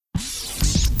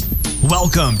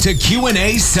Welcome to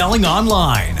Q&A Selling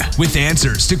Online, with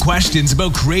answers to questions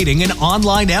about creating an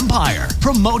online empire,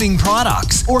 promoting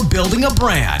products, or building a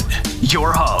brand.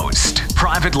 Your host,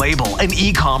 private label and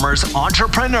e-commerce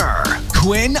entrepreneur,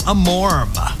 Quinn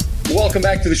Amorm. Welcome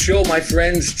back to the show, my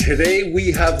friends. Today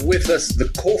we have with us the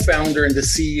co-founder and the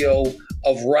CEO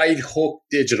of RideHook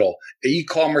Digital, an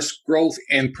e-commerce growth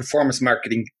and performance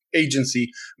marketing agency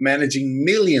managing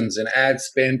millions in ad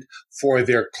spend for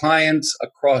their clients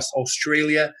across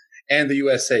Australia and the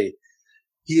USA.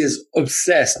 He is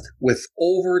obsessed with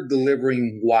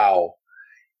over-delivering wow.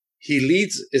 He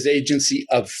leads his agency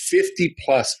of 50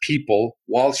 plus people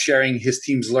while sharing his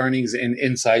team's learnings and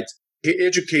insights,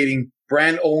 educating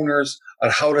brand owners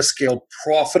on how to scale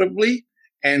profitably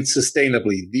and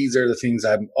sustainably. These are the things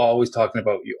I'm always talking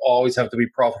about. You always have to be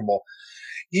profitable.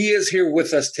 He is here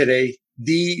with us today.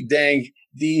 D,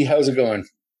 how's it going?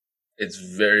 It's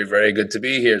very, very good to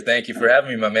be here. Thank you for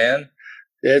having me, my man.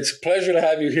 It's a pleasure to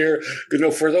have you here. You know,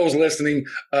 for those listening,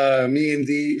 me and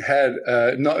D had,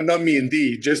 not me and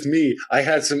D, just me. I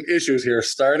had some issues here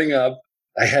starting up.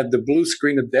 I had the blue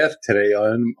screen of death today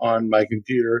on my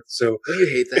computer. So don't you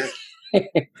hate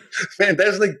that? Man,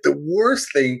 that's like the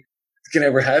worst thing that can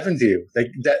ever happen to you. Like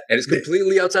that, and it's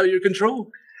completely outside of your control.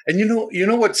 And you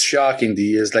know what's shocking,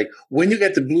 D, is like when you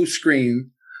get the blue screen,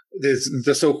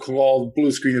 the so-called blue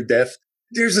screen of death,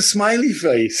 there's a smiley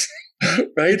face,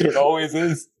 right? It always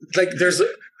is. Like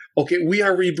we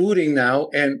are rebooting now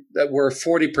and we're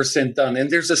 40% done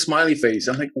and there's a smiley face.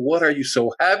 I'm like, what are you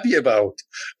so happy about?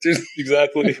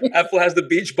 Exactly. Apple has the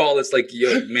beach ball. It's like,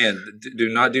 yo, man, do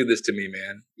not do this to me,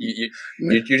 man.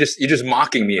 You're just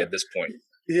mocking me at this point.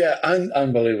 Yeah,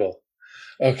 unbelievable.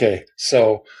 Okay,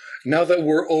 so now that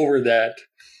we're over that,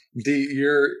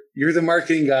 you're the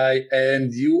marketing guy,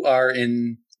 and you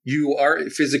are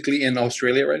physically in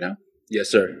Australia right now? Yes,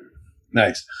 sir.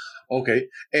 Nice. Okay.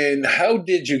 And how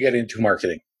did you get into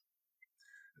marketing?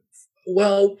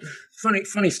 Well,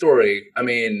 funny story. I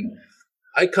mean,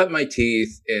 I cut my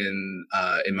teeth in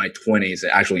my 20s,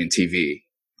 actually in TV,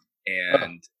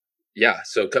 and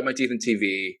so cut my teeth in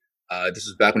TV. This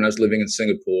was back when I was living in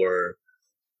Singapore.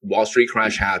 Wall Street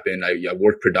crash happened. I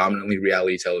worked predominantly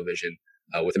reality television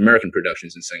with American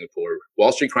productions in Singapore.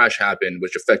 Wall Street crash happened,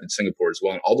 which affected Singapore as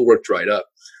well, and all the work dried up.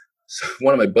 So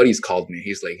one of my buddies called me.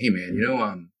 He's like, "Hey, man,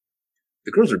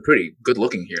 the girls are pretty good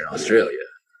looking here in Australia."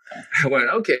 I went,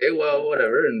 "Okay, well,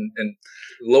 whatever." And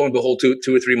lo and behold, two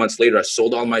or 3 months later, I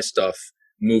sold all my stuff,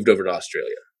 moved over to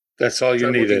Australia. That's all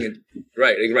you needed.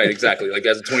 Right, exactly. Like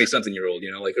as a 20-something-year-old,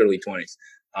 like early 20s.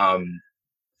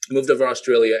 Moved over to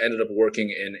Australia, ended up working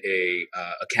in a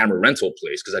camera rental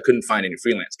place because I couldn't find any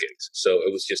freelance gigs. So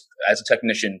it was just as a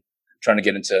technician trying to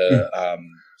get into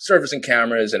servicing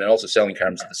cameras and also selling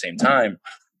cameras at the same time,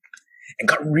 and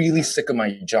got really sick of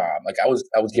my job. Like I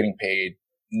was getting paid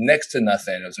next to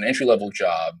nothing. It was an entry-level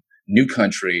job, new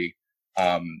country,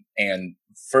 and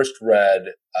first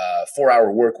read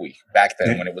 4-hour work week back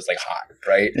then when it was like hot,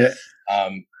 right? Yeah.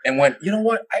 And went, you know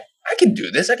what? I can do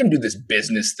this. I can do this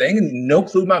business thing. And no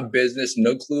clue about business,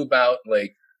 no clue about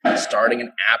like starting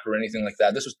an app or anything like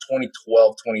that. This was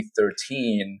 2012,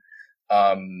 2013.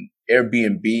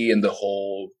 Airbnb and the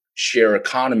whole share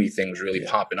economy thing was really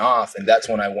popping off. And that's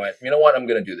when I went, you know what? I'm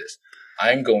going to do this.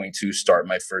 I'm going to start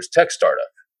my first tech startup.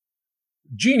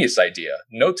 Genius idea.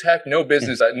 No tech, no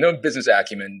business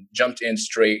acumen. Jumped in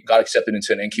straight, got accepted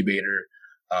into an incubator.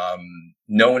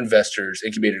 No investors.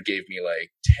 Incubator gave me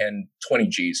like 10, 20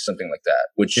 G's, something like that,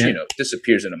 which,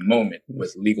 disappears in a moment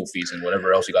with legal fees and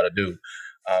whatever else you got to do.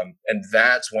 And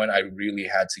that's when I really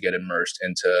had to get immersed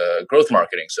into growth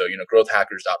marketing. So,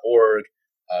 growthhackers.org,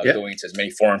 going to as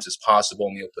many forums as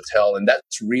possible, Neil Patel. And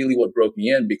that's really what broke me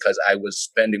in because I was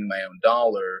spending my own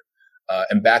dollar.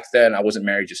 And back then I wasn't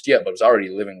married just yet, but I was already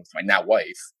living with my now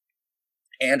wife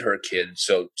and her kid.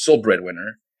 So sole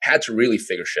breadwinner, had to really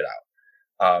figure shit out.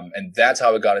 And that's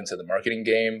how I got into the marketing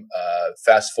game.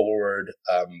 Fast forward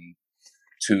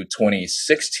to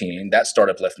 2016, that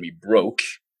startup left me broke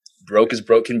as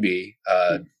broke can be.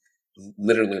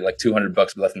 Literally like $200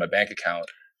 left in my bank account.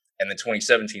 And then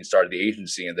 2017 started the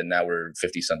agency, and then now we're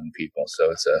 50-something people. So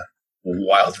it's a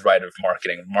wild ride of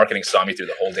marketing. Marketing saw me through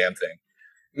the whole damn thing.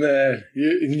 Man,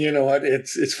 you know what?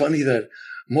 It's funny that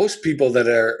most people that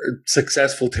are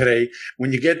successful today,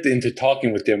 when you get into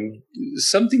talking with them,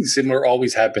 something similar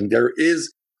always happened. There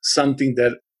is something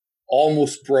that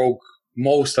almost broke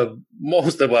most of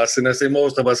us, and I say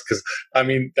most of us because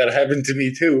that happened to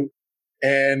me too.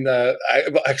 And I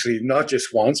actually not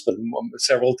just once, but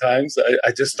several times.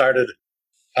 I just started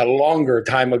a longer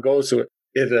time ago, so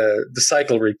the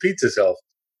cycle repeats itself.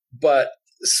 But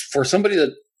for somebody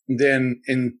that then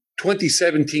in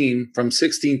 2017, from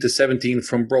 16 to 17,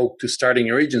 from broke to starting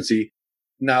your agency.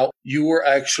 Now, you were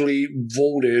actually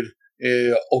voted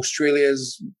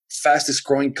Australia's fastest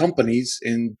growing companies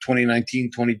in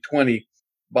 2019, 2020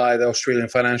 by the Australian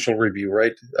Financial Review,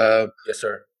 right? Yes,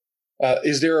 sir.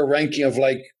 Is there a ranking of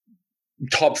like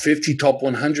top 50, top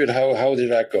 100? How did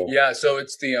that go? Yeah, so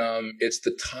it's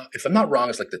the top. If I'm not wrong,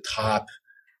 it's like the top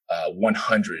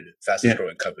 100 fastest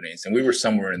growing companies, and we were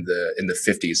somewhere in the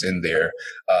 50s in there.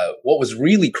 What was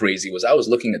really crazy was I was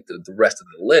looking at the rest of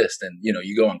the list, and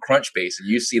you go on Crunchbase and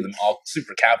you see them all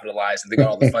super capitalized and they got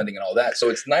all the funding and all that. So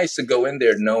it's nice to go in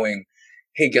there knowing,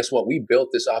 hey, guess what? We built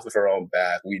this off of our own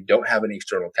back. We don't have any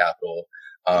external capital.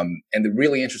 And the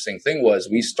really interesting thing was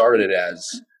we started it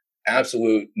as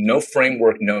absolute no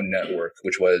framework, no network,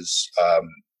 which was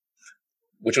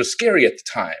scary at the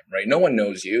time, right? No one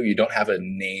knows you. You don't have a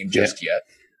name just yet.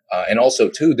 And also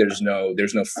too, there's no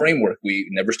framework.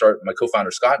 My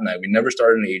co-founder Scott and I, we never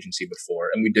started an agency before,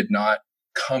 and we did not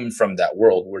come from that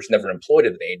world. We were never employed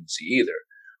at an agency either,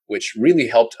 which really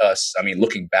helped us. I mean,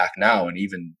 looking back now and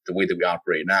even the way that we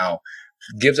operate now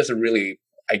gives us a really,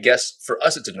 I guess for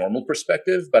us, it's a normal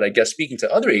perspective, but I guess speaking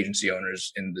to other agency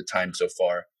owners in the time so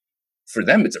far, for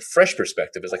them, it's a fresh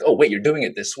perspective. It's like, oh, wait, you're doing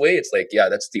it this way? It's like, yeah,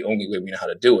 that's the only way we know how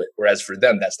to do it. Whereas for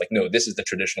them, that's like, no, this is the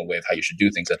traditional way of how you should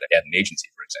do things at an agency,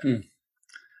 for example.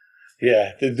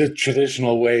 Yeah, the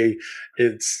traditional way,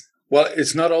 it's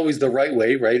not always the right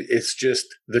way, right? It's just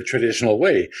the traditional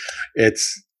way.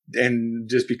 And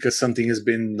just because something has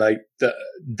been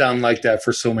done like that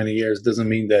for so many years doesn't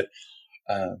mean that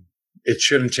it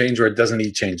shouldn't change or it doesn't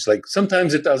need change. Like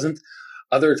sometimes it doesn't.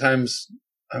 Other times,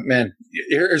 man,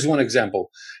 here's one example.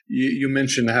 You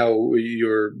mentioned how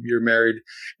you're married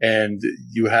and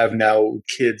you have now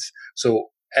kids.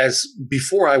 So as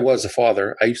before I was a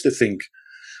father, I used to think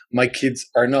my kids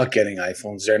are not getting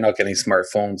iPhones. They're not getting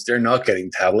smartphones. They're not getting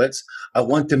tablets. I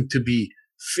want them to be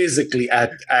physically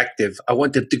active. I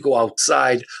want them to go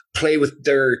outside, play with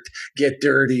dirt, get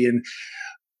dirty. And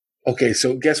okay,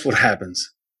 so guess what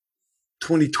happens?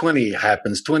 2020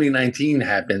 happens, 2019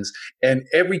 happens, and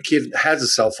every kid has a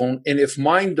cell phone. And if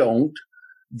mine don't,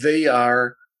 they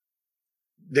are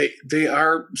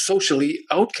socially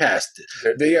outcasted.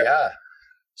 They are. Yeah.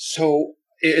 So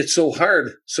it's so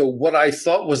hard. So what I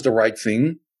thought was the right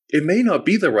thing, it may not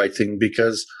be the right thing,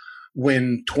 because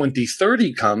when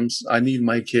 2030 comes, I need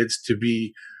my kids to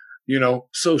be,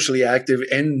 socially active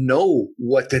and know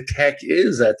what the tech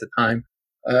is at the time.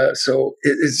 So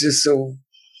it's just so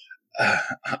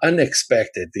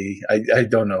unexpected. I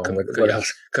don't know what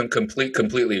else.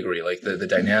 Completely agree. Like the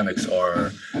dynamics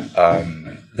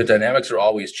are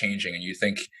always changing, and you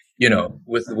think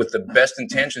with the best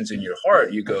intentions in your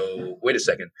heart, you go, wait a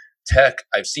second. Tech,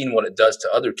 I've seen what it does to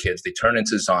other kids. They turn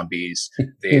into zombies.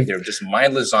 They're just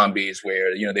mindless zombies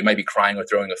where they might be crying or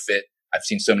throwing a fit. I've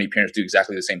seen so many parents do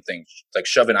exactly the same thing. Like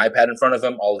shove an iPad in front of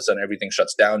them, all of a sudden everything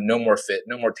shuts down. No more fit,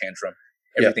 no more tantrum.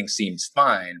 Everything seems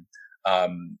fine.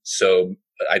 So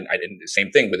I did the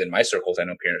same thing within my circles. I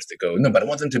know parents that go, no, but I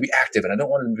want them to be active and I don't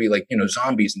want them to be like,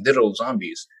 zombies and digital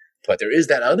zombies. But there is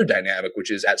that other dynamic,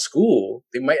 which is at school,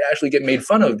 they might actually get made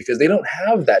fun of because they don't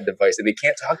have that device and they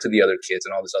can't talk to the other kids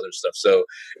and all this other stuff. So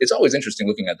it's always interesting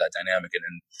looking at that dynamic and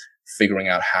then figuring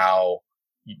out how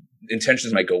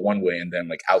intentions might go one way and then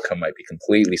like outcome might be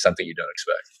completely something you don't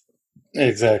expect.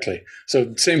 Exactly.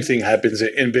 So same thing happens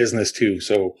in business too.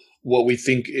 So what we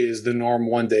think is the norm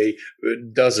one day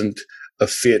doesn't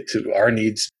fit to our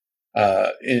needs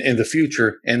in the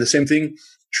future. And the same thing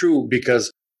true,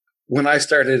 because when I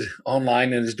started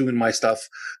online and was doing my stuff,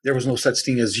 there was no such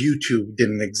thing as YouTube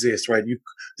didn't exist, right?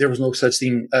 There was no such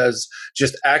thing as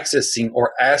just accessing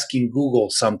or asking Google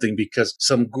something because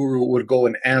some guru would go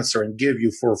and answer and give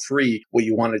you for free what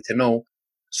you wanted to know.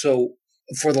 So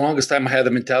for the longest time, I had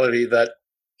the mentality that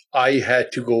I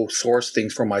had to go source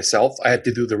things for myself. I had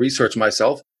to do the research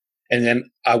myself. And then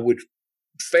I would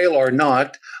fail or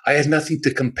not, I had nothing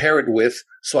to compare it with.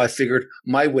 So I figured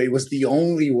my way was the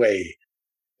only way.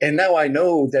 And now I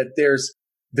know that there's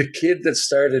the kid that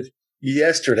started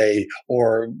yesterday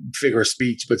or figure of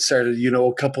speech, but started,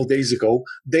 a couple of days ago.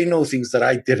 They know things that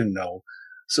I didn't know.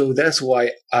 So that's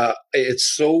why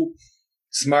it's so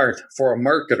smart for a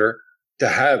marketer to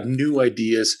have new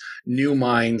ideas, new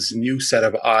minds, new set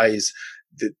of eyes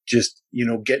that just,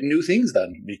 get new things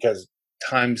done, because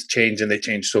times change and they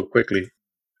change so quickly.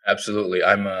 Absolutely.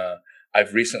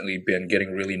 I've recently been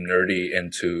getting really nerdy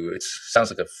into, it sounds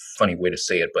like a funny way to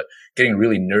say it, but getting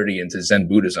really nerdy into Zen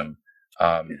Buddhism.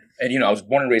 And, I was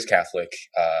born and raised Catholic.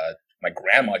 My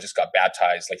grandma just got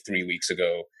baptized like 3 weeks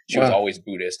ago. She was always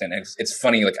Buddhist, and it's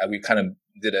funny. Like we kind of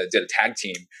did a tag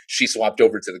team. She swapped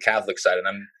over to the Catholic side, and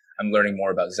I'm learning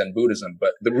more about Zen Buddhism.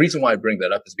 But the reason why I bring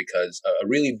that up is because a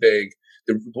really big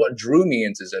what drew me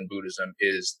into Zen Buddhism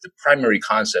is the primary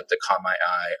concept that caught my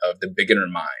eye of the beginner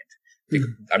mind.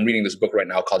 I'm reading this book right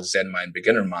now called Zen Mind,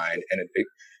 Beginner Mind,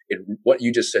 and what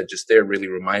you just said just there really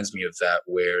reminds me of that,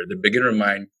 where the beginner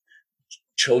mind,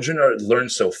 children learn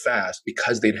so fast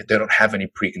because they don't have any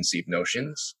preconceived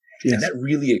notions. Yes. And that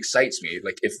really excites me.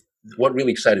 Like what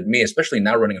really excited me, especially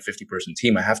now running a 50-person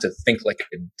team, I have to think like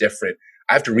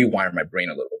I have to rewire my brain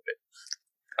a little bit.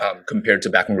 Compared to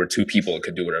back when we were 2 people and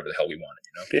could do whatever the hell we wanted,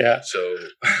 Yeah.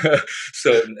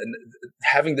 So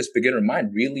having this beginner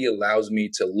mind really allows me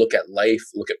to look at life,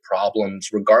 look at problems,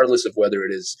 regardless of whether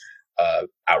it is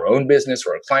our own business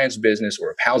or a client's business or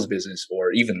a pal's business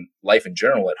or even life in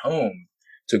general at home,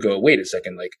 to go, wait a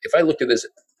second, like if I looked at this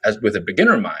as with a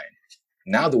beginner mind,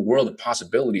 now the world of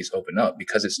possibilities open up,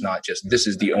 because it's not just this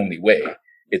is the only way.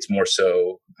 It's more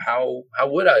so how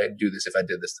would I do this if I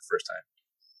did this the first time?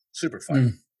 Super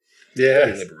fun. Yeah.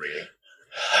 Very liberating.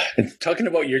 And talking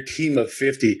about your team of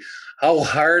 50, how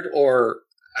hard or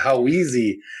how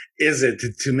easy is it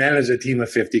to manage a team of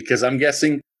 50? Because I'm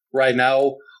guessing right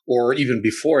now, or even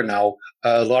before now,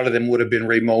 a lot of them would have been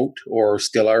remote or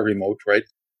still are remote, right?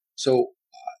 So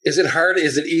is it hard?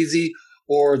 Is it easy?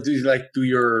 Or do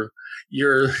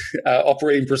your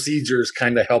operating procedures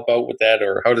kind of help out with that?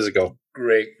 Or how does it go?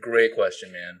 Great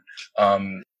question,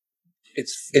 man.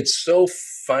 It's so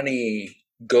funny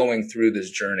going through this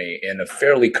journey in a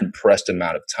fairly compressed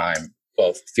amount of time.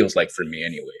 Well, it feels like for me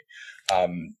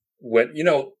anyway. When,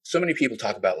 so many people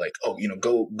talk about like,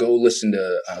 go listen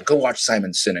to, go watch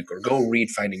Simon Sinek, or go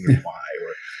read Finding Your Why,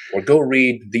 or go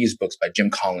read these books by Jim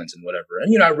Collins and whatever.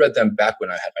 And, I read them back when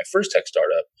I had my first tech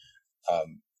startup.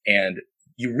 And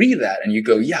you read that and you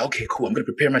go, yeah, okay, cool. I'm going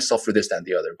to prepare myself for this, that, and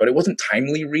the other. But it wasn't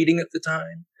timely reading at the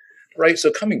time. Right.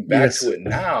 So coming back to it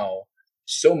now,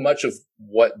 so much of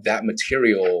what that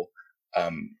material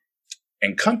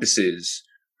encompasses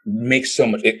makes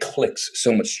it clicks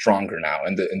so much stronger now.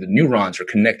 And the neurons are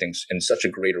connecting in such a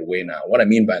greater way now. What I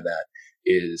mean by that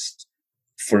is,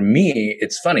 for me,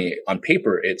 it's funny. On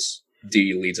paper, it's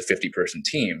D leads a 50-person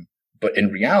team. But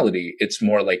in reality, it's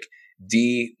more like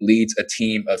D leads a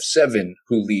team of 7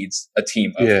 who leads a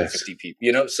team of 50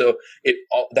 people. So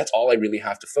that's all I really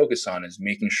have to focus on, is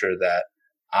making sure that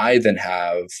I then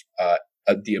have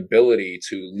the ability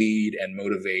to lead and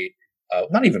motivate,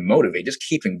 not even motivate, just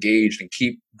keep engaged and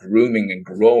keep grooming and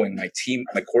growing my team,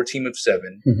 my core team of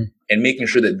 7, and making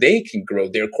sure that they can grow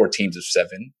their core teams of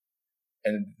 7.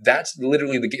 And that's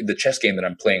literally the chess game that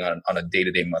I'm playing on a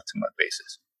day-to-day, month-to-month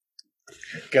basis.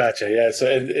 Gotcha. Yeah.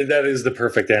 So and that is the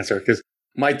perfect answer, because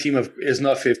my team is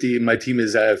not 50. My team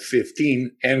is at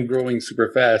 15 and growing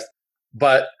super fast.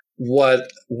 But what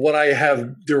I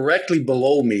have directly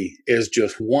below me is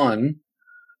just 1.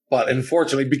 But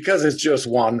unfortunately, because it's just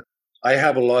 1, I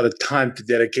have a lot of time to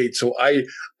dedicate. So I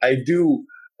do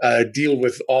deal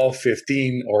with all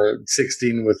 15 or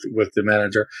 16 with the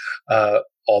manager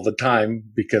all the time,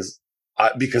 because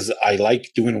I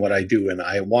like doing what I do and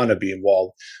I want to be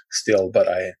involved still. But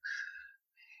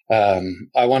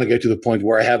I want to get to the point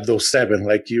where I have those 7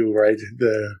 like you, right?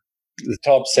 The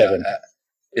top 7. Yeah,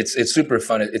 it's super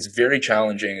fun. It's very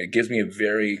challenging. It gives me a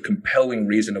very compelling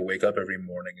reason to wake up every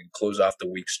morning and close off the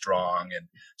week strong and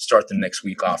start the next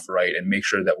week off right, and make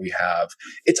sure that we have,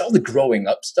 it's all the growing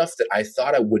up stuff that I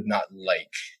thought I would not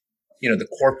like. The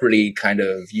corporate-y kind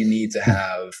of, you need to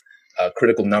have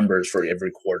critical numbers for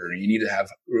every quarter. You need to have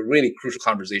really crucial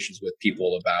conversations with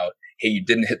people about, hey, you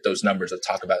didn't hit those numbers. Let's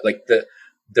talk about like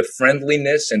the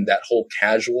friendliness and that whole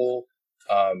casual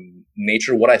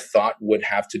nature, what I thought would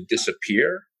have to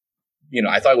disappear.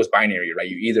 I thought it was binary, right?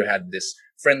 You either had this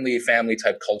friendly family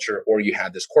type culture or you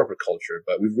had this corporate culture,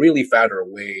 but we've really found our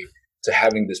way to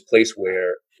having this place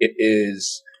where it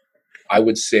is, I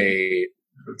would say,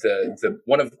 the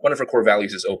one of our core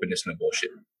values is openness, no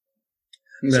bullshit.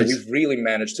 Nice. So we've really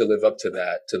managed to live up to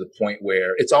that, to the point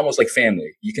where it's almost like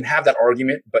family. You can have that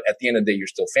argument, but at the end of the day, you're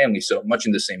still family. So much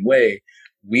in the same way,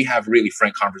 we have really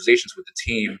frank conversations with the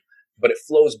team, but it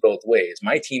flows both ways.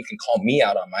 My team can call me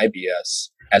out on my BS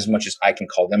as much as I can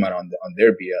call them out on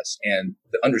their BS. And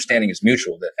the understanding is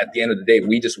mutual, that at the end of the day,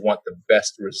 we just want the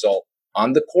best result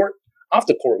on the court. Off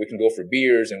the court, we can go for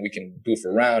beers and we can goof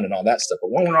around and all that stuff. But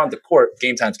when we're on the court,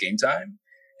 game time's game time.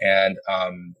 And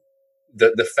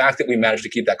the fact that we managed to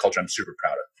keep that culture, I'm super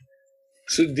proud of.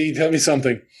 So, Dee, tell me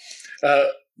something.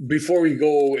 Before we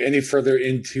go any further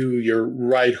into your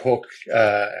Right Hook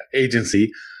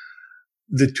agency,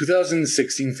 the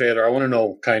 2016 failure, I want to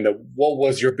know kind of what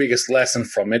was your biggest lesson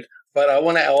from it. But I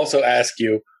want to also ask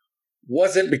you,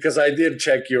 was it, because I did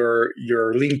check your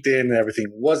LinkedIn and everything,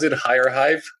 was it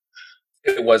HireHive?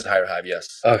 It was HireHive,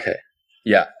 yes. Okay.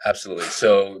 Yeah, absolutely.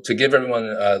 So to give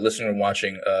everyone listening and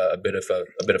watching a bit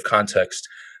of context,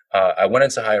 I went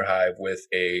into HireHive with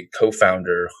a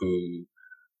co-founder who,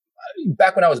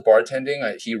 back when I was bartending,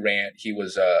 he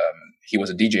was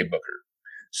a DJ booker.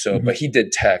 So, but he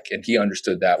did tech and he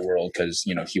understood that world because,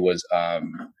 you know, he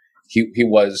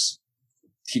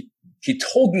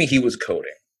told me he was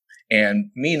coding,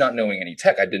 and me not knowing any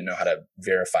tech, I didn't know how to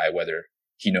verify whether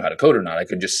he knew how to code or not. I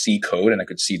could just see code and I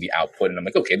could see the output, and I'm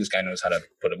like, okay, this guy knows how to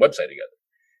put a website together.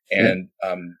 And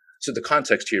so the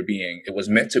context here being, it was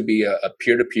meant to be a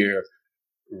peer-to-peer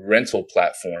rental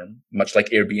platform, much like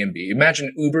Airbnb.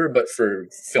 Imagine Uber, but for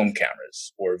film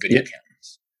cameras or video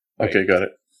cameras. Right? Okay, got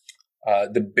it.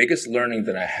 The biggest learning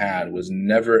that I had was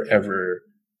never, ever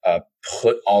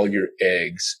put all your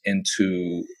eggs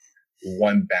into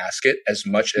one basket, as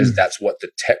much as that's what the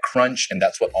TechCrunch and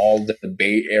that's what all the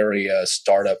Bay Area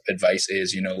startup advice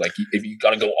is, you know, like if you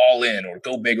got to go all in or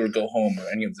go big or go home or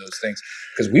any of those things.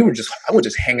 Because I was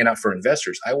just hanging out for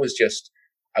investors. I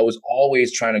was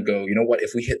always trying to go, you know what,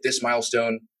 if we hit this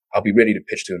milestone, I'll be ready to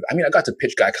pitch to him. I mean, I got to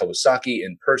pitch Guy Kawasaki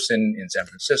in person in San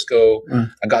Francisco.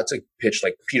 I got to pitch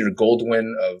like Peter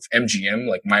Goldwyn of MGM,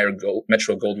 like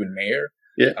Metro Goldwyn Mayer.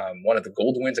 Yeah. One of the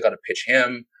Goldwyns, I got to pitch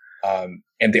him.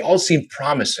 And they all seemed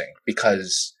promising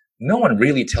because no one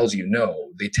really tells you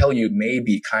no. They tell you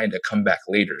maybe kind of come back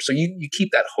later. So you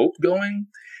keep that hope going,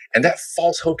 and that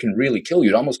false hope can really kill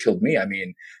you. It almost killed me. I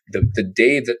mean, the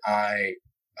day that I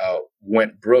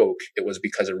went broke, it was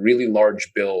because a really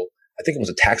large bill, I think it was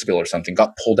a tax bill or something,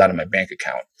 got pulled out of my bank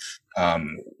account.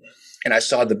 And I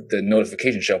saw the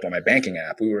notification show up on my banking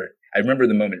app. I remember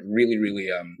the moment really, really,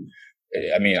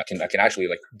 I mean, I can actually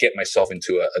like get myself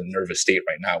into a nervous state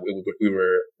right now. We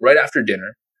were right after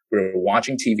dinner. We were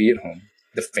watching TV at home,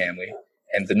 the family,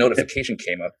 and the notification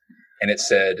came up, and it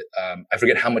said, I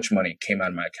forget how much money came out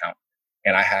of my account,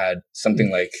 and I had something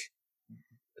like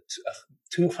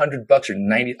 $200 or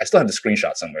 90. I still have the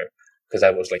screenshot somewhere because I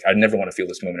was like, I never want to feel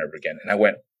this moment ever again. And I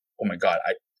went, oh my God,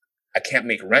 I can't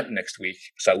make rent next week.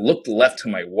 So I looked left to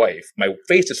my wife. My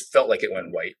face just felt like it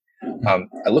went white.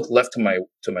 I looked left to my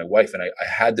wife, and I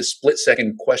had the split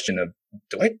second question of,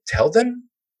 do I tell them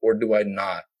or do I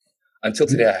not? Until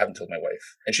today, I haven't told my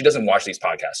wife, and she doesn't watch these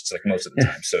podcasts like most of the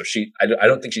time. So I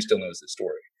don't think she still knows this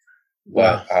story.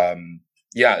 Wow. But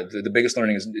yeah, the biggest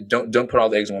learning is don't put all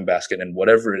the eggs in one basket, and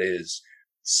whatever it is,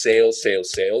 sales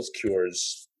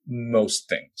cures most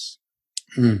things.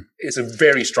 It's a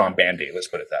very strong Band-Aid. Let's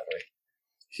put it that way.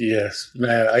 Yes,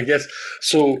 man. I guess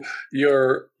so.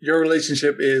 Your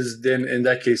relationship is then in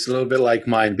that case a little bit like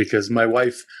mine, because my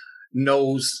wife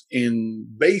knows in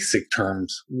basic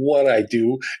terms what I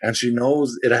do, and she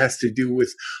knows it has to do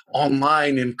with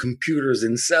online and computers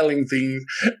and selling things,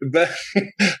 but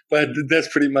that's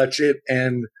pretty much it.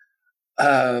 And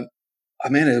I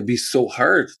mean, it'd be so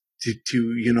hard to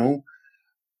you know,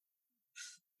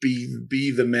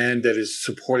 be the man that is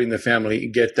supporting the family,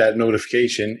 get that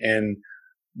notification, and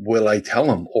will I tell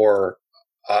him, or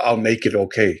I'll make it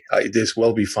okay? This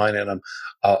will be fine. And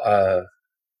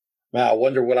man, I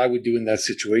wonder what I would do in that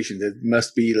situation. That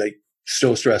must be like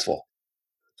so stressful.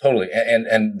 Totally.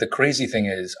 And the crazy thing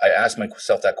is, I ask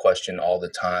myself that question all the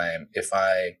time. If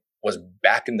I was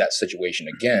back in that situation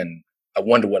again, I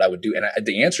wonder what I would do. And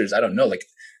the answer is, I don't know. Like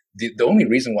the only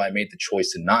reason why I made the choice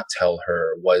to not tell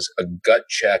her was a gut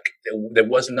check. There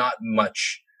was not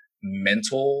much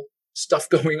mental stuff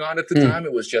going on at the time.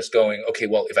 It was just going, okay,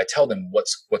 well, if I tell them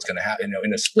what's going to happen, you know,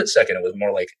 in a split second, it was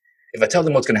more like, if I tell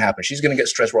them what's going to happen, she's going to get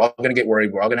stressed. We're all going to get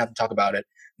worried. We're all going to have to talk about it.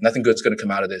 Nothing good's going to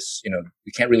come out of this. You know,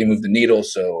 we can't really move the needle.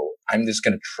 So I'm just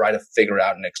going to try to figure it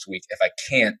out next week. If I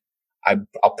can't,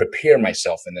 I'll prepare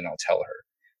myself and then I'll tell her.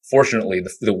 Fortunately,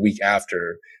 the week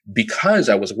after, because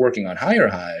I was working on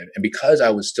HireHive and because I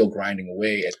was still grinding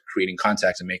away at creating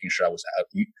contacts and making sure I was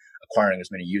acquiring as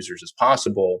many users as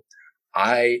possible,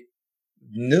 I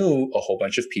knew a whole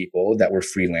bunch of people that were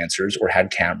freelancers or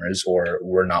had cameras or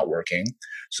were not working.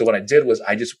 So what I did was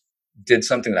I just did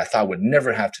something that I thought I would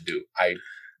never have to do.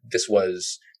 This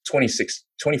was 2015,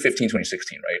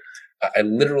 2016, right? I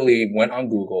literally went on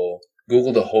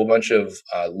Googled a whole bunch of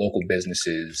local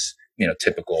businesses, you know,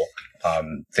 typical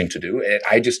thing to do. And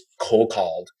I just cold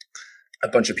called a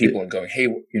bunch of people and going, hey,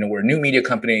 you know, we're a new media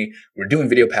company. We're doing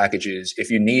video packages. If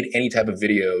you need any type of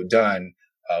video done,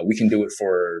 we can do it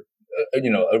for, you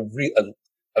know,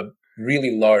 a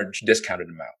really large discounted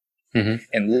amount.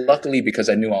 And luckily, because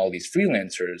I knew all these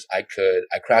freelancers, I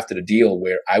crafted a deal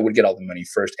where I would get all the money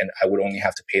first and I would only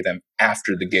have to pay them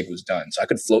after the gig was done. So I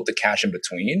could float the cash in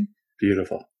between.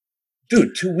 Beautiful.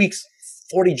 Dude, 2 weeks,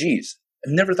 40 G's.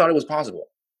 I never thought it was possible.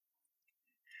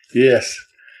 Yes.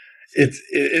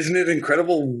 Isn't it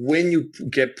incredible when you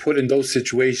get put in those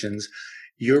situations,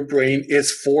 your brain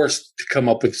is forced to come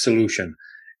up with a solution.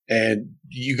 And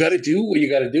you got to do what you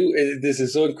got to do. And this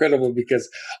is so incredible because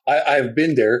I've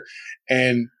been there,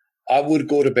 and I would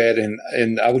go to bed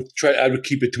and I would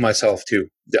keep it to myself too.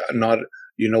 Not,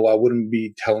 I wouldn't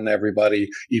be telling everybody,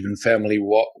 even family,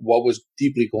 what was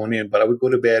deeply going in, but I would go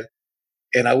to bed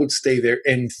and I would stay there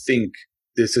and think,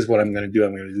 this is what I'm going to do.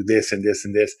 I'm going to do this and this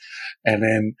and this. And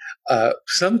then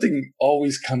something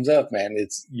always comes up, man.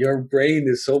 It's your brain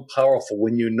is so powerful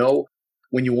when you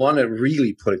want to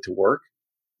really put it to work.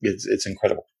 It's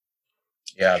incredible.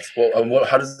 Yeah. Well,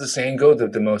 how does the saying go?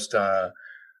 The most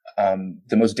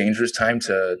dangerous time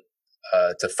to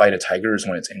fight a tiger is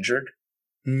when it's injured.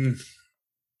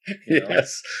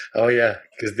 Yes. Oh yeah.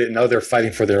 Because now they're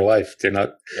fighting for their life. They're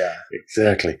not. Yeah.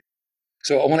 Exactly.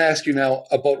 So I want to ask you now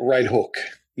about Right Hook.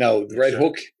 Now, Right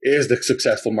Hook is the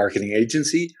successful marketing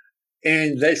agency.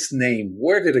 And this name,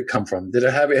 where did it come from? Did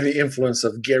it have any influence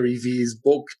of Gary Vee's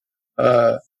book,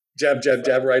 Jab, Jab,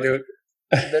 Jab, Right Hook?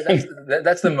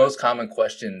 That's the most common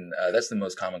question. That's the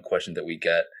most common question that we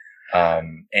get.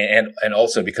 And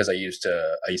also because I used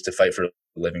to fight for a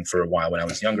living for a while when I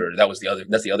was younger. That's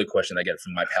the other question I get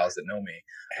from my pals that know me.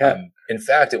 In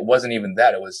fact, it wasn't even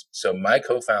that. It was, so my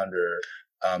co-founder,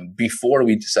 before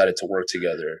we decided to work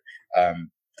together,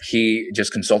 he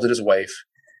just consulted his wife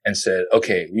and said,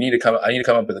 okay, I need to come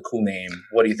up with a cool name.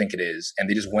 What do you think it is? And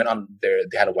they just went on there.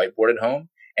 They had a whiteboard at home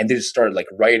and they just started like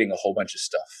writing a whole bunch of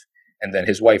stuff. And then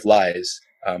his wife, Liz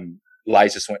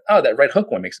just went, oh, that Right Hook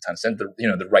one makes a ton of sense.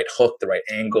 The right hook, the right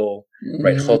angle,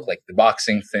 right hook, like the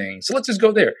boxing thing. So let's just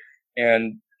go there.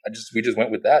 And we just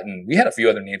went with that. And we had a few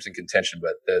other names in contention,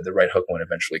 but the Right Hook one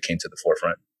eventually came to the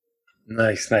forefront.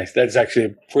 Nice. That's actually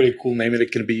a pretty cool name, and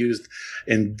it can be used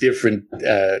in different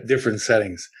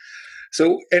settings.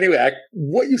 So anyway,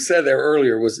 what you said there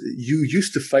earlier was you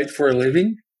used to fight for a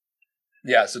living.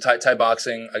 Yeah. So Thai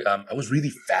boxing. I was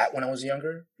really fat when I was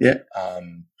younger. Yeah.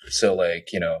 So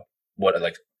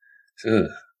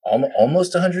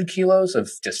almost 100 kilos of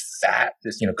just fat.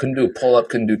 Just couldn't do a pull up,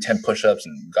 couldn't do 10 push ups,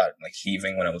 and got like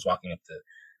heaving when I was walking up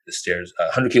the stairs.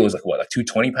 100 kilos, like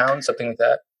 220 pounds, something like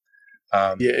that.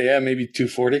 Maybe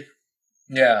 240.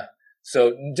 Yeah.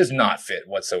 So just not fit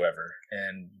whatsoever.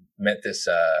 And met this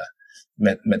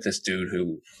dude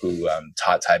who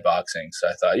taught Thai boxing. So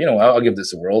I thought, I'll give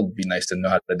this a whirl. It'd be nice to know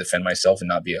how to defend myself and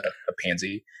not be a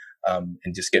pansy,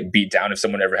 and just get beat down if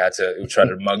someone ever had to try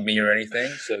to mug me or anything.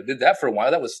 So did that for a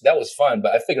while. That was fun,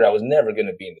 but I figured I was never going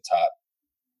to be in the top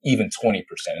even 20%.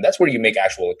 And that's where you make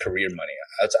actual career money.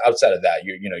 Outside of that,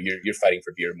 you're fighting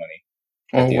for beer money.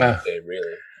 Oh, wow. Day,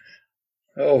 really.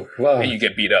 Oh, wow. And you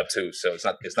get beat up too. So it's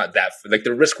not that, like,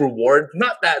 the risk reward,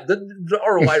 not that the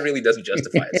ROI really doesn't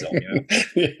justify itself,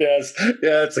 Yes.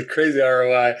 Yeah. It's a crazy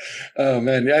ROI. Oh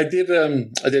man. Yeah, I did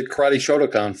karate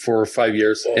Shotokan for 5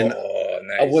 years. Oh, and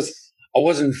nice. I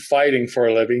wasn't fighting for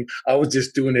a living. I was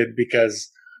just doing it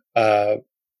because,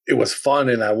 it was fun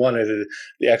and I wanted it.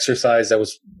 The exercise.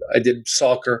 I did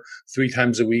soccer 3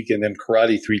 times a week and then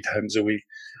karate 3 times a week.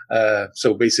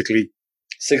 So basically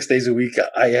 6 days a week,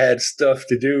 I had stuff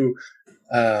to do.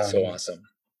 So awesome.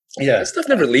 Yeah. That stuff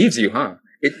never leaves you, huh?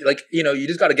 You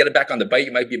just got to get it back on the bike.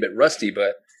 You might be a bit rusty,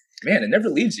 but man, it never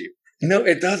leaves you. No,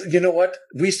 it doesn't. You know what?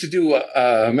 We used to do,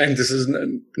 man, this is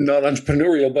not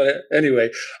entrepreneurial, but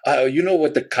anyway, you know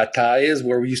what the kata is,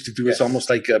 where we used to do It's almost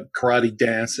like a karate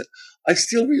dance. I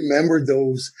still remember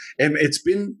those. And it's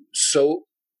been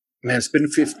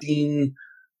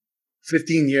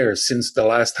 15 years since the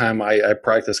last time I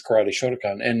practiced karate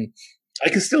Shotokan, and I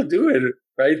can still do it,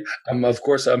 right? Of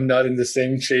course, I'm not in the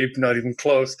same shape, not even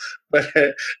close, but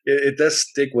it does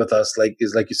stick with us. Like you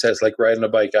said, it's like riding a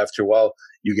bike. After a while,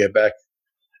 you get back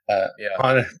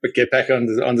on it, but get back on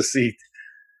the seat.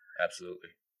 Absolutely.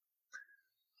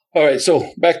 All right,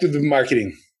 so back to the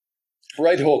marketing.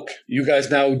 Right Hook, you guys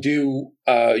now do.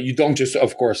 You don't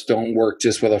work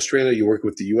just with Australia. You work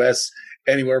with the US.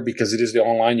 Anywhere, because it is the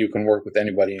online, you can work with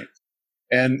anybody.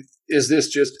 And is this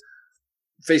just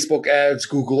Facebook ads,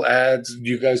 Google ads? Do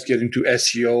you guys get into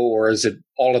SEO, or is it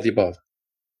all of the above?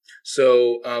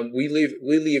 So we leave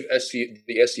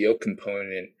the SEO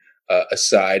component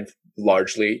aside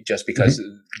largely, just because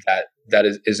that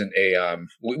isn't a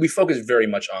we focus very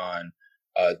much on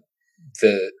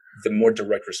the more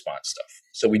direct response stuff.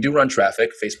 So we do run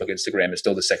traffic. Facebook, Instagram is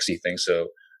still the sexy thing. So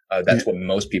That's what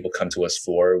most people come to us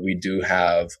for. We do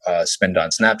have spend on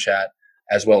Snapchat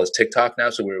as well as TikTok now.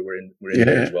 So we're in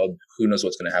there as well. Who knows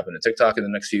what's going to happen to TikTok in the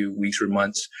next few weeks or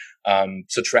months.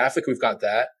 So traffic, we've got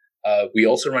that. We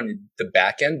also run the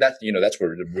back end. That's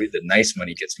where the nice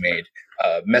money gets made.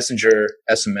 Messenger,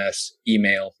 SMS,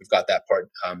 email. We've got that part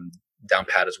down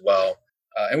pat as well.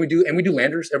 And we do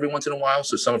landers every once in a while.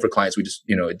 So some of our clients, we just,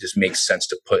 it just makes sense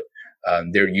to put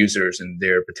their users and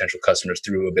their potential customers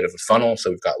through a bit of a funnel. So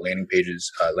we've got landing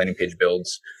page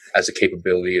builds as a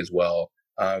capability as well.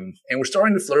 And we're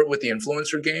starting to flirt with the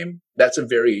influencer game. That's a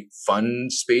very fun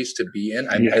space to be in.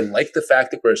 I like the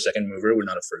fact that we're a second mover. We're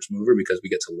not a first mover because we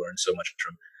get to learn so much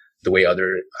from the way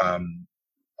other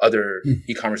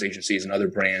e-commerce agencies and other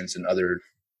brands and other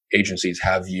agencies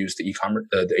have used the e-commerce,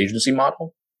 the agency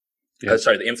model. The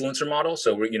influencer model.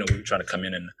 So we're trying to come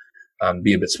in and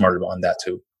be a bit smarter on that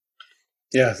too.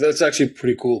 Yeah, that's actually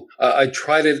pretty cool. I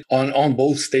tried it on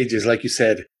both stages, like you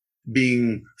said,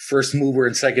 being first mover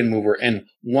and second mover. And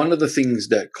one of the things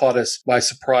that caught us by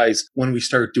surprise when we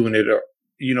started doing it,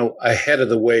 ahead of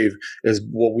the wave is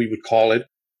what we would call it,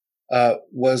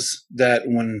 was that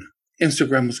when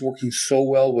Instagram was working so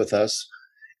well with us,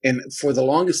 and for the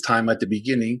longest time at the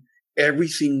beginning,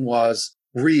 everything was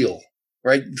real,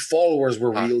 right? Followers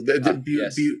were real.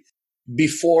 Yes.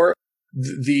 Before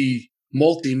the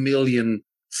multi-million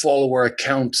follower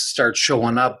accounts start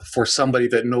showing up for somebody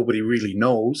that nobody really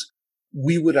knows,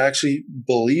 we would actually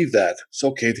believe that. So,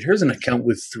 okay, here's an account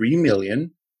with 3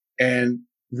 million, and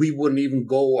we wouldn't even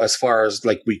go as far as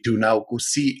like we do now. Go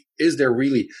see, is there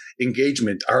really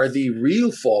engagement? Are they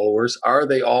real followers? Are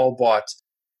they all bots?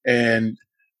 And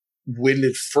when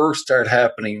it first started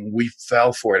happening, we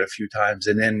fell for it a few times.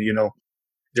 And then,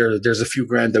 there's a few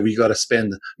grand that we got to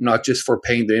spend, not just for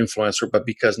paying the influencer, but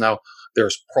because now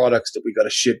there's products that we got to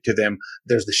ship to them.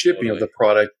 There's the shipping of the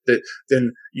product that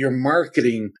then you're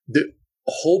marketing,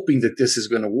 hoping that this is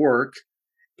going to work.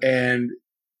 And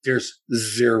there's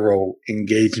zero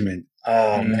engagement.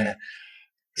 Oh man. Yeah.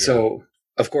 So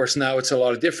of course now it's a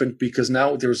lot of different because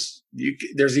now there's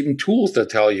even tools that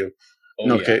tell you,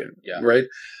 right?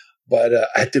 But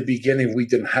at the beginning, we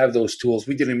didn't have those tools.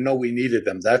 We didn't even know we needed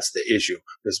them. That's the issue,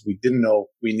 because we didn't know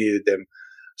we needed them.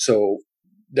 So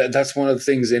that's one of the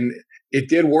things. And it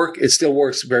did work. It still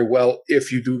works very well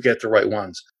if you do get the right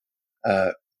ones.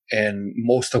 And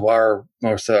most of our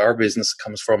business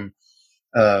comes from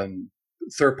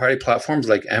third-party platforms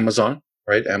like Amazon,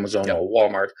 right? Amazon or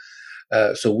Walmart.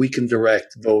 So we can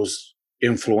direct the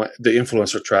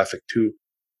influencer traffic to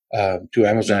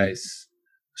Amazon. Nice.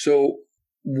 So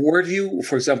where do you,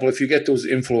 for example, if you get those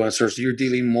influencers, you're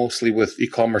dealing mostly with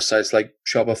e-commerce sites like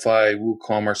Shopify,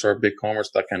 WooCommerce, or BigCommerce,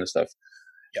 that kind of stuff.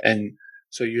 Yep. And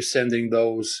so you're sending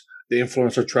the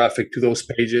influencer traffic to those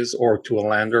pages or to a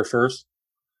lander first?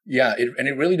 Yeah,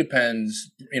 it really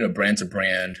depends, brand to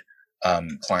brand,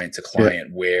 client to client,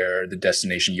 where the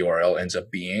destination URL ends up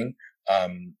being. A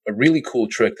really cool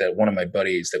trick that one of my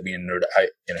buddies that we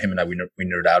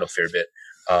nerd out a fair bit.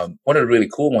 One of the really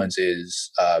cool ones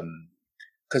is,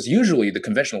 because usually the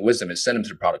conventional wisdom is send them to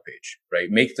the product page, right?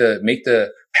 Make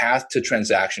the path to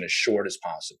transaction as short as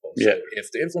possible. So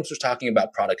if the influencer is talking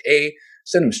about product A,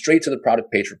 send them straight to the product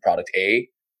page for product A.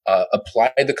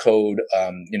 Apply the code.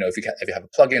 If you have a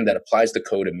plugin that applies the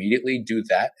code immediately, do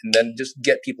that, and then just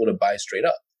get people to buy straight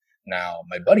up. Now,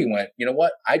 my buddy went, you know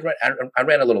what? I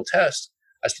ran a little test.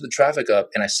 I split the traffic up,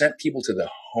 and I sent people to the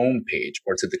home page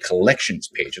or to the collections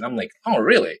page. And I'm like, oh,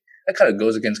 really? That kind of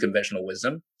goes against conventional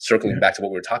wisdom, circling back to what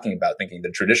we were talking about, thinking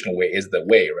the traditional way is the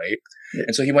way, right? Yeah.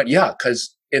 And so he went,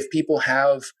 because if people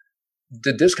have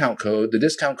the discount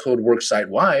code works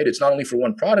site-wide. It's not only for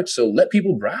one product, so let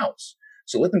people browse.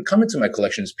 So let them come into my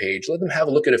collections page. Let them have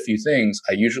a look at a few things.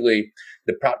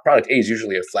 The product A is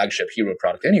usually a flagship hero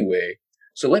product anyway.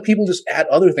 So let people just add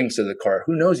other things to the cart.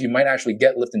 Who knows? You might actually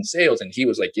get lift in sales. And he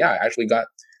was like, I actually got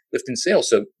lift in sales.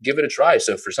 So give it a try.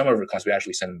 So for some of our clients, we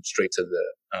actually send them straight to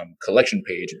the collection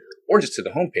page or just to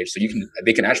the home page. So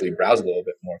they can actually browse a little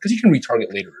bit more because you can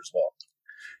retarget later as well.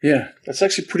 Yeah, that's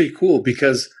actually pretty cool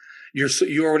because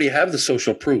you already have the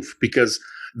social proof because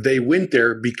they went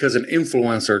there because an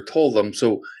influencer told them.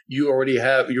 So you already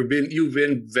you've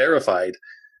been verified.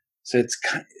 So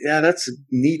that's a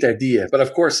neat idea. But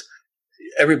of course,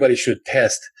 everybody should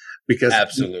test because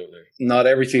absolutely not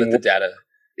everything. Let the data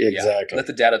exactly. Let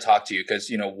the data talk to you because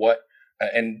you know what,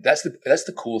 and that's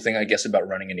the cool thing I guess about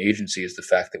running an agency is the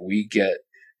fact that we get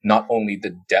not only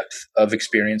the depth of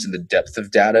experience and the depth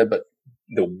of data, but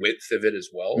the width of it as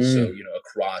well. So,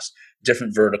 across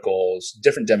different verticals,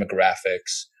 different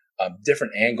demographics,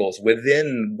 different angles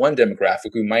within one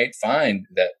demographic, we might find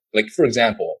that, like, for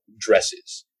example,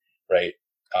 dresses. right?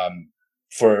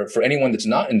 For anyone that's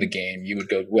not in the game, you would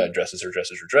go, well, dresses are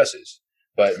dresses or dresses.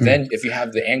 But then if you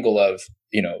have the angle of,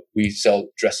 we sell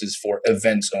dresses for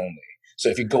events only. So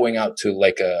if you're going out to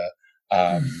like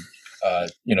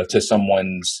to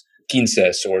someone's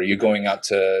quinces, or you're going out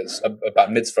to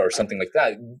about mitzvah or something like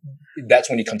that, that's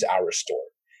when you come to our store.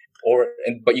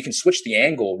 But you can switch the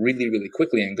angle really, really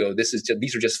quickly and go,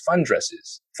 these are just fun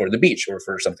dresses for the beach or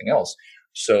for something else.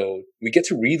 So we get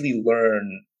to really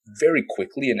learn very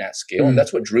quickly and at scale. And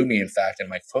that's what drew me, in fact, and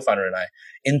my co-founder and I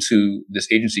into this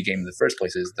agency game in the first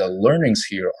place. Is the learnings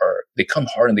here they come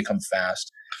hard and they come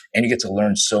fast, and you get to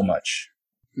learn so much.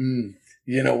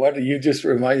 You know what? You just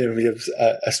reminded me of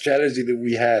a strategy that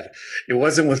we had. It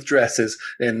wasn't with dresses,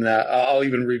 and I'll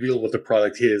even reveal what the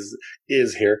product is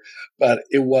here. But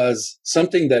it was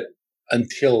something that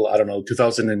until,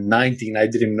 2019, I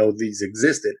didn't know these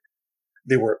existed.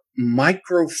 They were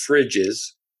micro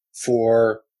fridges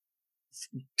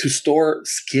to store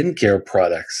skincare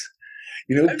products.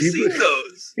 I've seen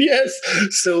those. Yes.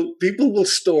 So people will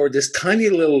store this tiny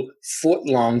little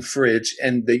foot-long fridge,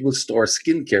 and they will store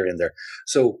skincare in there.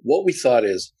 So what we thought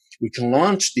is we can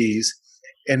launch these,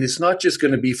 and it's not just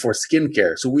going to be for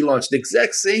skincare. So we launched the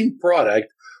exact same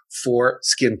product for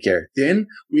skincare. Then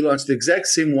we launched the exact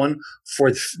same one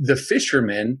for the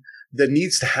fishermen that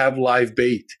needs to have live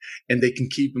bait, and they can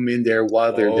keep them in there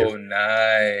while they're there. Oh,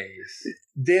 nice.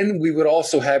 Then we would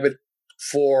also have it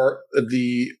for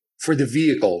the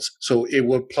vehicles. So it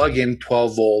will plug in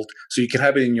 12 volt. So you can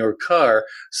have it in your car,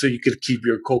 so you could keep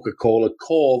your Coca-Cola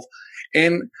cold.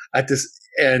 And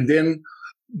then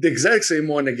the exact same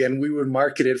one again, we would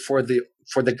market it for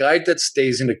the guy that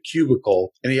stays in a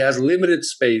cubicle and he has limited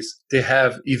space to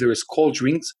have either his cold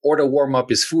drinks or to warm up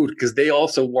his food, because they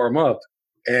also warm up.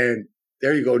 And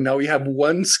there you go. Now we have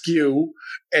one SKU,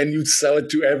 and you sell it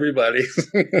to everybody.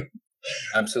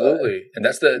 Absolutely, and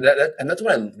that's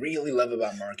what I really love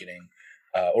about marketing,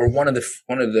 or one of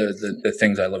the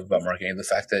things I love about marketing, the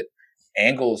fact that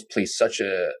angles play such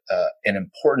an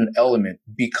important element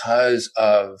because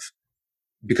of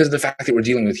the fact that we're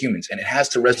dealing with humans, and it has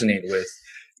to resonate with,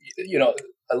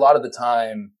 a lot of the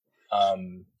time. How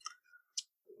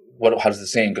does the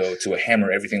saying go? To a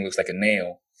hammer, everything looks like a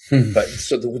nail. But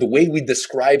so the way we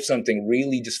describe something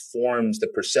really just forms the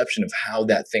perception of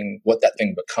what that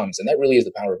thing becomes. And that really is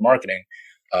the power of marketing,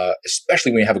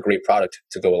 especially when you have a great product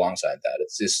to go alongside that.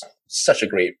 It's just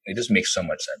it just makes so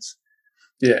much sense.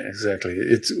 Yeah, exactly.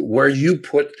 It's where you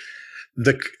put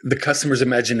the customer's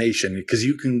imagination, because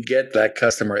you can get that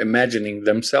customer imagining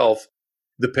themselves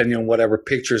depending on whatever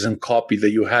pictures and copy that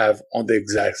you have on the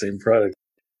exact same product.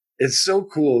 It's so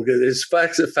cool. It's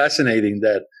fascinating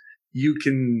that you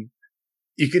can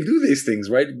do these things,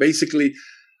 right? Basically,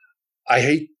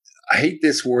 I hate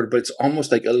this word, but it's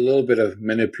almost like a little bit of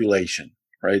manipulation,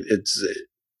 right?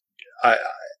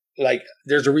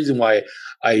 There's a reason why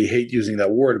I hate using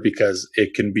that word, because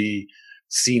it can be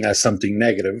seen as something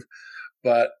negative,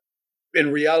 but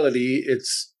in reality,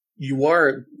 you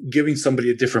are giving somebody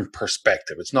a different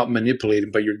perspective. It's not manipulating,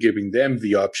 but you're giving them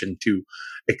the option to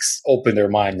open their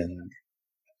mind. And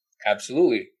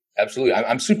Absolutely.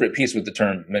 I'm super at peace with the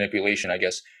term manipulation, I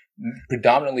guess,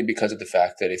 predominantly because of the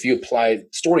fact that if you apply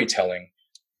storytelling,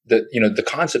 the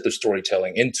concept of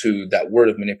storytelling into that word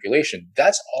of manipulation,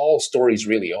 that's all stories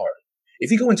really are.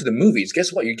 If you go into the movies,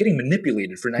 guess what? You're getting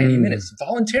manipulated for 90 minutes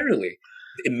voluntarily.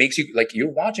 It makes you like you're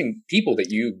watching people that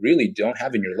you really don't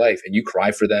have in your life, and you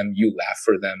cry for them, you laugh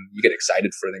for them, you get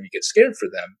excited for them, you get scared for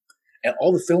them. And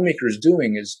all the filmmaker is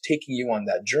doing is taking you on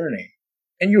that journey,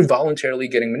 and you're voluntarily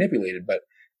getting manipulated. But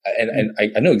and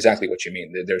I know exactly what you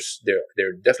mean. There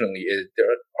definitely is. There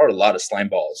are a lot of slime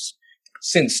balls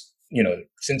since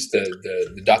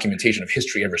the documentation of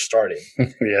history ever started.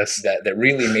 Yes, that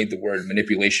really made the word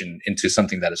manipulation into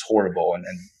something that is horrible, and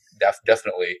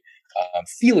definitely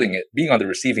feeling it, being on the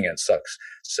receiving end sucks.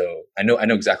 So I know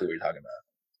exactly what you're talking about.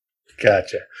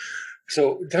 Gotcha.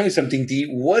 So tell me something, Dee.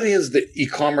 What is the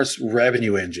e-commerce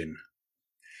revenue engine?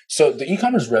 So the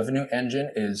e-commerce revenue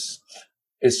engine is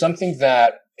something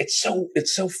that it's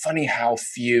so funny how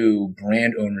few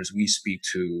brand owners we speak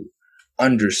to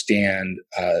understand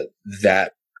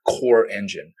that core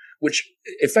engine, which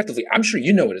effectively, I'm sure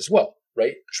you know it as well,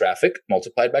 right? Traffic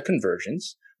multiplied by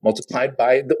conversions, multiplied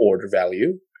by the order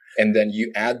value, and then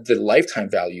you add the lifetime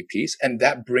value piece, and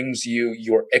that brings you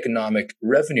your economic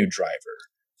revenue driver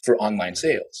for online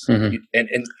sales. Mm-hmm.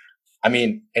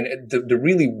 The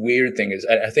really weird thing is,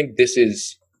 I think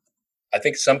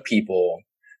some people,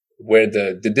 where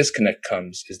the disconnect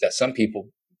comes is that some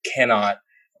people cannot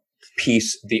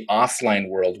piece the offline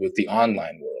world with the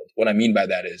online world. What I mean by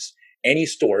that is, Any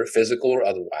store, physical or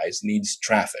otherwise, needs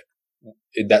traffic.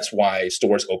 That's why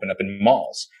stores open up in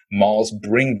malls. Malls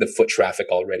bring the foot traffic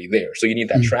already there. So you need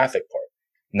that traffic part.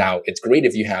 Now, it's great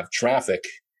if you have traffic,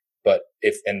 but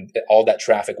and all that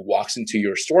traffic walks into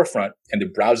your storefront and they're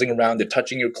browsing around, they're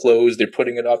touching your clothes, they're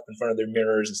putting it up in front of their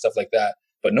mirrors and stuff like that.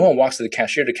 But no one walks to the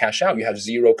cashier to cash out. You have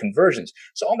zero conversions.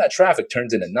 So all that traffic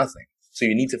turns into nothing. So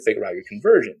you need to figure out your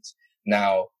conversions.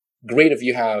 Now, great if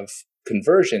you have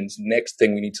conversions. Next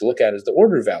thing we need to look at is the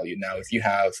order value. Now, if you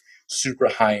have super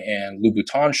high-end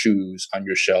Louboutin shoes on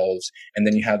your shelves, and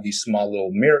then you have these small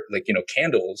little mirror,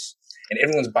 candles, and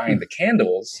everyone's buying the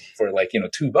candles for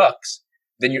 $2,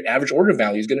 then your average order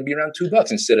value is going to be around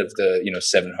 $2 instead of the,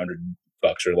 $700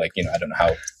 or I don't know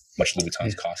how much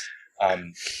Louboutins cost.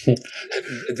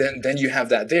 Then you have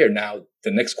that there. Now,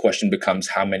 the next question becomes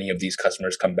how many of these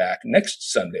customers come back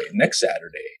next Sunday, next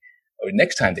Saturday, or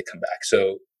next time they come back.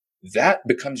 So that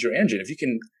becomes your engine. If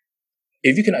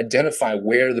you can identify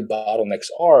where the bottlenecks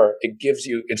are, it gives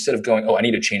you, instead of going, I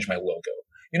need to change my logo.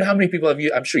 You know how many people have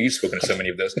you? I'm sure you've spoken to so many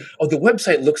of those. The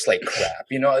website looks like crap.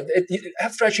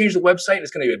 After I change the website,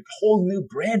 it's going to be a whole new,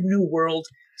 brand new world.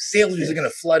 Sales are going to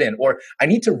flood in. Or I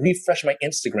need to refresh my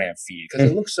Instagram feed because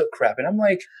it looks so crap. And I'm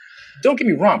like, don't get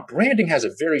me wrong. Branding has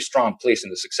a very strong place in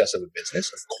the success of a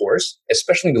business, of course,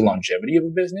 especially the longevity of a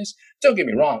business. Don't get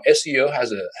me wrong. SEO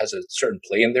has a certain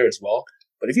play in there as well.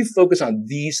 But if you focus on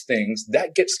these things,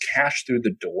 that gets cash through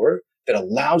the door that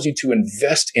allows you to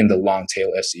invest in the long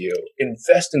tail SEO,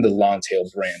 invest in the long tail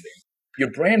branding. Your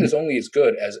brand is only as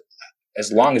good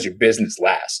as long as your business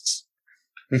lasts.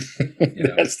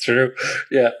 That's true.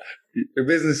 Yeah. Your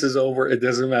business is over. It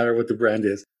doesn't matter what the brand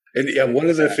is. And yeah, one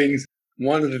of the things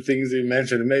you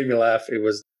mentioned, it made me laugh. It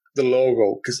was the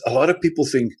logo. Because a lot of people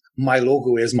think my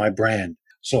logo is my brand.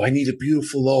 So I need a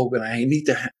beautiful logo and I need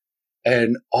to,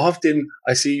 and often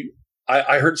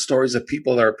I heard stories of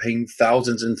people that are paying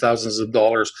thousands and thousands of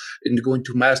dollars into going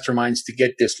to masterminds to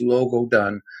get this logo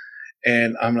done.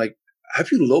 And I'm like, have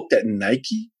you looked at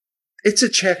Nike? It's a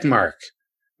check mark,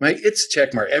 right? It's a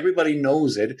check mark. Everybody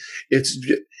knows it.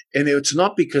 And it's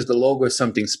not because the logo is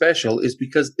something special. It's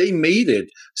because they made it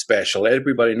special.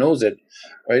 Everybody knows it,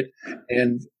 right?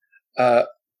 And I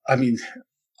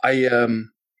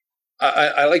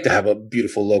like to have a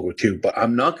beautiful logo too, but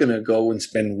I'm not going to go and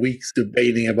spend weeks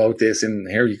debating about this. And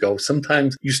here you go.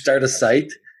 Sometimes you start a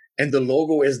site and the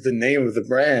logo is the name of the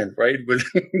brand, right?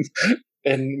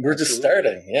 And we're just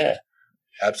starting. Yeah,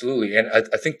 absolutely. And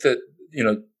I think that,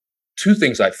 two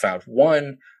things I found.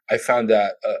 One, I found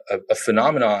that a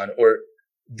phenomenon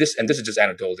and this is just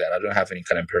anecdotal data. I don't have any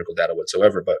kind of empirical data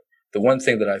whatsoever, but the one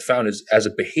thing that I found is, as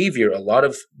a behavior, a lot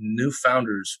of new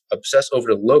founders obsess over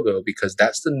the logo because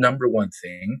that's the number one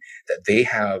thing that they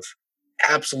have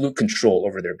absolute control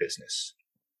over their business.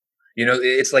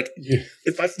 It's like,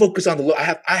 if I focus on the logo,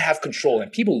 I have control,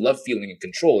 and people love feeling in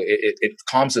control. It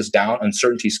calms us down.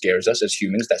 Uncertainty scares us as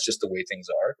humans. That's just the way things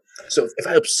are. So if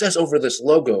I obsess over this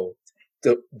logo,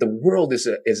 the world is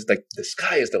like, the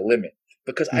sky is the limit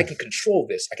because I can control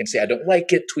this. I can say, I don't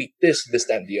like it, tweak this, that,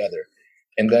 and the other.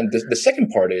 And then the second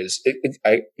part is,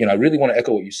 I really want to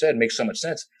echo what you said. It makes so much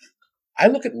sense. I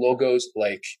look at logos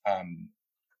like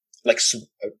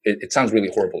it sounds really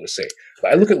horrible to say,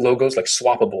 but I look at logos like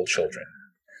swappable children.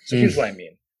 So here's what I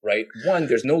mean, right? One,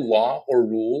 there's no law or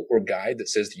rule or guide that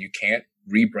says that you can't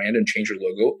rebrand and change your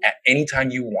logo at any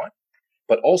time you want.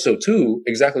 But also, two,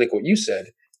 exactly like what you said,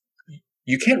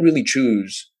 you can't really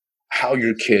choose how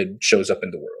your kid shows up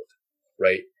in the world,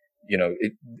 right?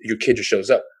 Your kid just shows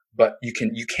up. But you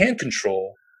can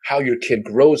control how your kid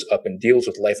grows up and deals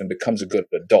with life and becomes a good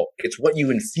adult. It's what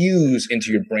you infuse into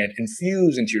your brand,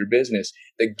 infuse into your business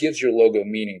that gives your logo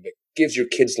meaning, that gives your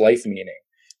kids' life meaning.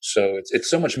 So it's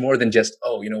so much more than just, I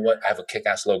have a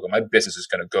kick-ass logo. My business is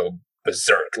going to go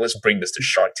berserk. Let's bring this to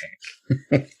Shark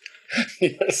Tank.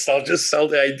 Yes, I'll just sell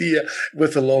the idea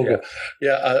with the logo.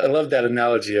 Yeah, I love that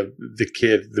analogy of the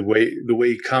kid. The way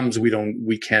he comes,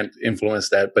 we can't influence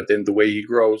that, but then the way he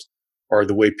grows, or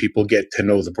the way people get to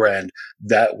know the brand,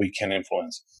 that we can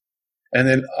influence. And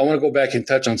then I want to go back and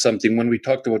touch on something. When we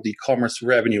talked about the e-commerce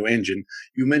revenue engine,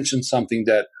 you mentioned something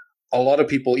that a lot of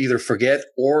people either forget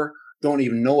or don't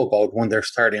even know about when they're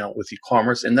starting out with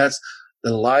e-commerce, and that's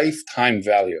the lifetime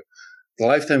value. The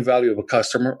lifetime value of a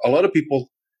customer. A lot of people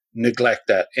neglect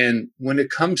that. And when it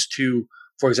comes to,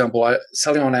 for example,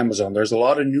 selling on Amazon, there's a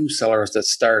lot of new sellers that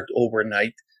start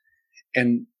overnight,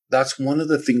 and that's one of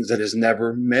the things that is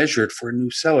never measured for a new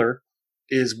seller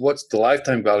is what's the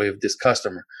lifetime value of this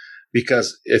customer.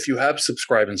 Because if you have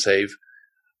subscribe and save,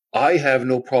 I have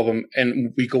no problem.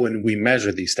 And we go and we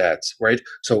measure these stats, right?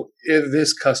 So if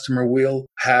this customer will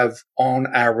have on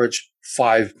average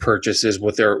 5 purchases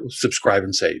with their subscribe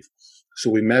and save. So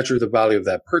we measure the value of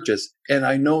that purchase. And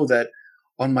I know that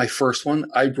on my first one,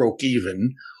 I broke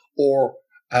even, or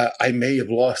I may have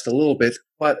lost a little bit,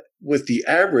 but with the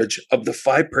average of the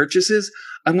 5 purchases,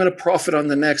 I'm going to profit on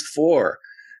the next 4.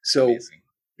 So, amazing.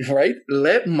 Right?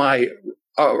 Let my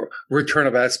return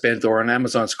of ad spend, or on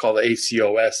Amazon, it's called the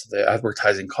ACOS, the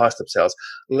advertising cost of sales.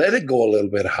 Let it go a little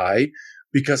bit high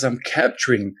because I'm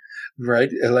capturing, right?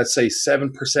 Let's say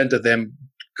 7% of them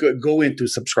go into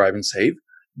subscribe and save.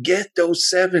 Get those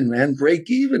 7, man. Break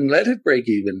even. Let it break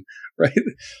even, right?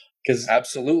 Because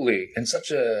absolutely, and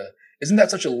isn't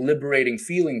that such a liberating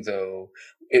feeling, though?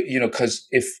 Because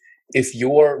if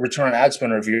your return on ad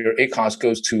spend or if your ACOS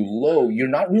goes too low, you're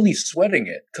not really sweating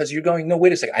it because you're going, no,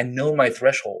 wait a second, I know my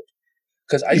threshold.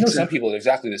 Because I know some people are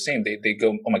exactly the same. They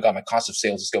go, oh my God, my cost of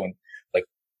sales is going like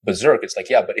berserk. It's like,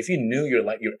 yeah, but if you knew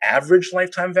your average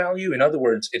lifetime value, in other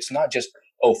words, it's not just,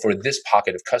 oh, for this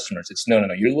pocket of customers. It's no.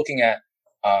 You're looking at,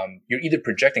 you're either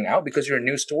projecting out because you're a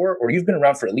new store or you've been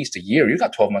around for at least a year. You've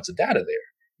got 12 months of data there.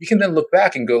 You can then look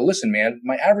back and go, listen, man,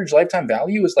 my average lifetime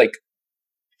value is like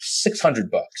 $600.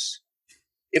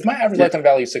 If my average lifetime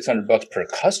value is $600 per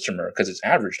customer because it's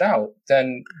averaged out,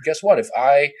 then guess what? If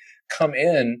I come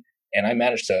in and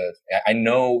I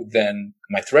know then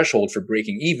my threshold for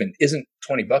breaking even isn't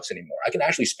 $20 anymore. I can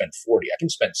actually spend 40. I can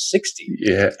spend 60.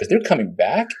 Yeah. Because they're coming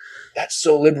back. That's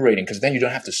so liberating because then you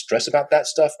don't have to stress about that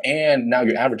stuff. And now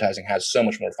your advertising has so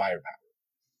much more firepower.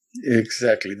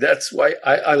 Exactly. That's why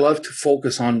I love to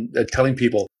focus on telling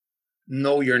people,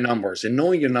 know your numbers. And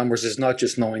knowing your numbers is not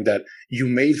just knowing that you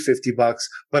made $50,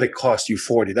 but it cost you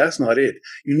 40. That's not it.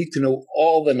 You need to know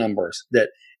all the numbers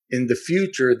that in the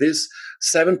future, this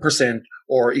 7%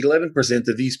 or 11%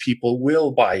 of these people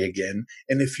will buy again.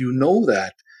 And if you know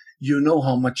that, you know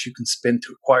how much you can spend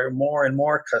to acquire more and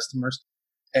more customers.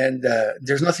 And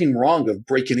there's nothing wrong of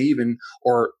breaking even,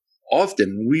 or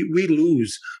often we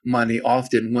lose money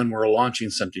often when we're launching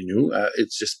something new.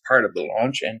 It's just part of the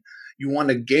launch. And you want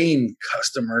to gain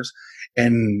customers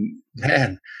and,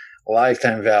 man,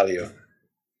 lifetime value.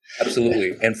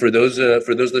 Absolutely. And for those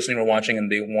listening or watching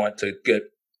and they want to get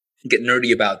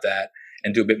nerdy about that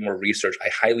and do a bit more research, I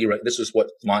highly recommend. This is what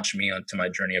launched me onto my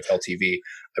journey of LTV.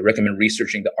 I recommend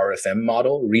researching the RFM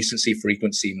model, recency,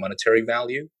 frequency, monetary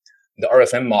value. The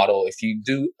RFM model, if you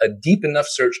do a deep enough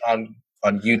search on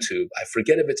YouTube, I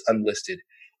forget if it's unlisted,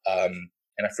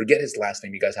 and I forget his last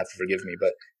name. You guys have to forgive me,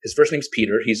 but his first name's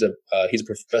Peter. He's a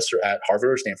professor at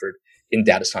Harvard or Stanford in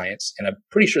data science, and I'm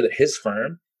pretty sure that his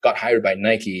firm got hired by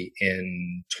Nike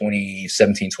in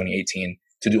 2017, 2018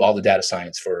 to do all the data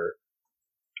science for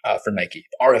Nike.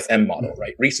 RFM model,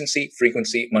 right? Recency,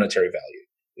 frequency, monetary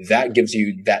value. That gives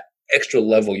you that extra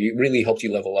level. It really helps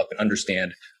you level up and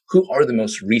understand who are the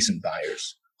most recent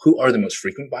buyers, who are the most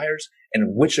frequent buyers,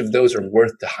 and which of those are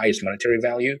worth the highest monetary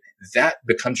value. That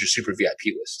becomes your super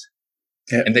VIP list.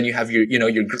 Yeah. And then you have your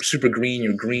super green,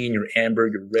 your amber,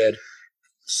 your red.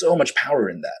 So much power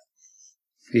in that.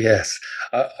 Yes.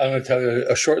 I'm going to tell you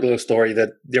a short little story that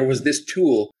there was this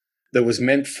tool that was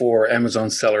meant for Amazon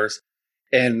sellers.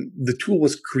 And the tool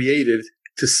was created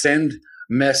to send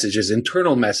messages,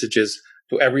 internal messages,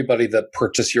 to everybody that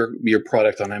purchased your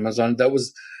product on Amazon. That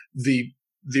was the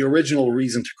original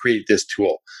reason to create this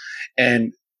tool.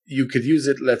 And you could use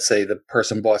it. Let's say the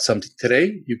person bought something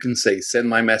today. You can say, send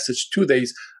my message 2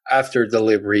 days after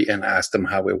delivery and ask them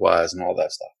how it was and all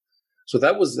that stuff. So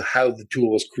that was how the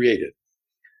tool was created.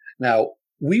 Now,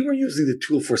 we were using the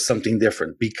tool for something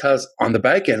different because on the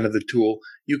back end of the tool,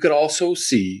 you could also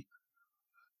see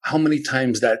how many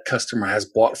times that customer has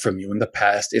bought from you in the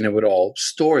past, and it would all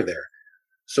store there.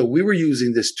 So we were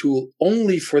using this tool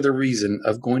only for the reason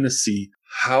of going to see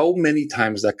how many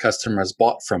times that customer has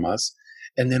bought from us.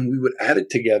 And then we would add it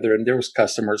together. And there was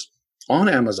customers on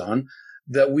Amazon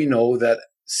that we know that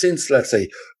since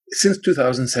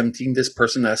 2017, this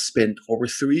person has spent over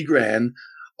 $3,000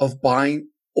 of buying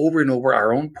over and over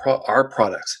our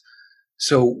products.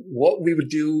 So what we would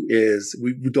do is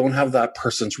we don't have that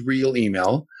person's real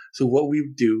email. So what we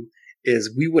would do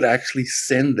is we would actually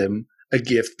send them a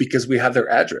gift because we have their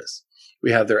address.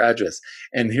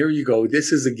 And here you go.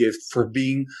 This is a gift for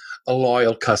being a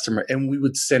loyal customer. And we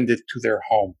would send it to their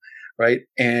home, right?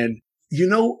 And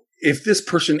if this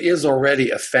person is already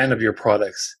a fan of your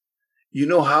products, you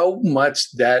know how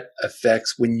much that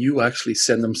affects when you actually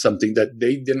send them something that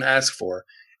they didn't ask for.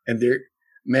 And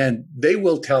they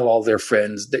will tell all their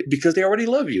friends because they already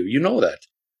love you. You know that.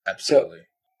 Absolutely.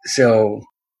 So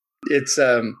it's,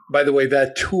 by the way,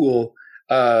 that tool,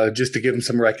 just to give him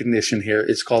some recognition here.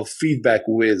 It's called Feedback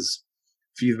Wiz.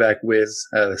 Feedback Wiz,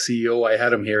 the CEO, I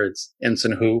had him here. It's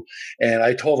Ensign Who, and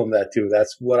I told him that too.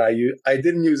 That's what I use. I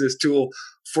didn't use this tool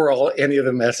for any of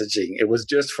the messaging. It was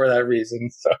just for that reason.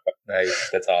 So. Nice.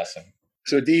 That's awesome.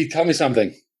 So D, tell me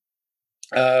something.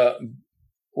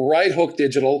 Right Hook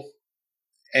Digital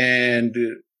and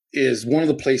is one of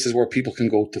the places where people can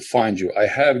go to find you. I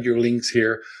have your links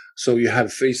here. So you have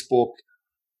Facebook,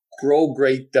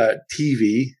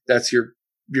 GrowGreat.tv. That's your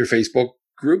Facebook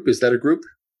group. Is that a group?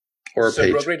 Or a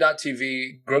page?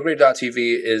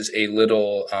 GrowGreat.tv is a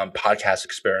little podcast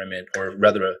experiment, or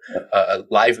rather a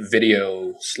live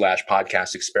video /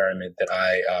 podcast experiment that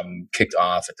I kicked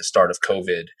off at the start of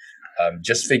COVID.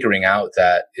 Just figuring out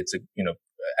that it's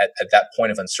at that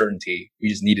point of uncertainty, we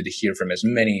just needed to hear from as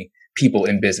many people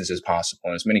in business as possible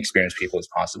and as many experienced people as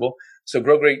possible. So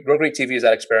Grow Great TV is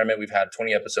that experiment. We've had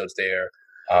 20 episodes there,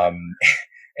 and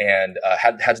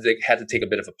had to take a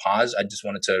bit of a pause. I just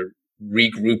wanted to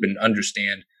regroup and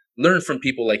understand, learn from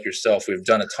people like yourself who have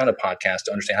done a ton of podcasts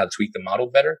to understand how to tweak the model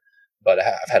better. But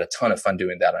I've had a ton of fun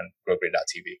doing that on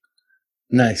GrowGreat.tv.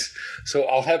 Nice. So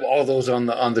I'll have all those on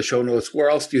the show notes.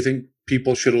 Where else do you think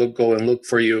people should go and look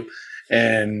for you?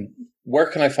 And where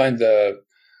can I find the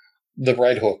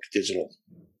Right Hook Digital?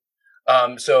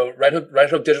 So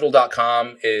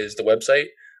righthookdigital.com is the website.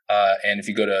 And if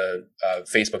you go to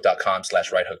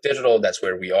facebook.com/righthookdigital, that's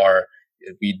where we are.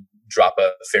 We drop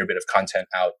a fair bit of content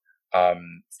out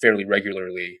fairly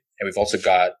regularly. And we've also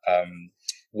got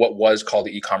what was called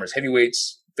the e-commerce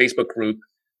heavyweights Facebook group.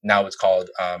 Now it's called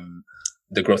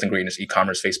the Growth and Greatness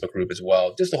e-commerce Facebook group as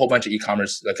well. Just a whole bunch of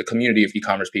e-commerce, like a community of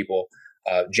e-commerce people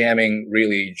jamming,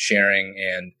 really sharing.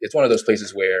 And it's one of those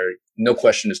places where no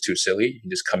question is too silly. You can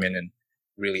just come in and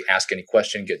really ask any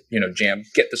question, get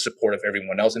the support of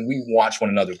everyone else. And we watch one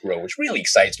another grow, which really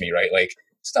excites me, right? Like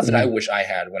stuff that I wish I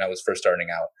had when I was first starting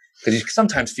out. Because you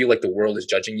sometimes feel like the world is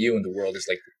judging you and the world is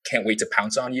like, can't wait to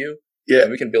pounce on you. Yeah.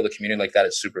 And we can build a community like that.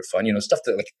 It's super fun. Stuff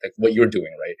that like what you're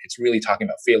doing, right? It's really talking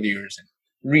about failures and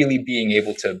really being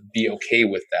able to be okay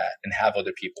with that and have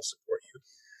other people support you.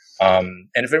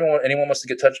 And if anyone wants to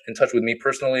get in touch with me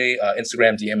personally,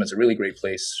 Instagram DM is a really great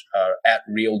place. At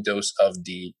Real Dose of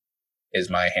D is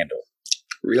my handle.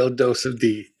 Real Dose of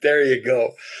D. There you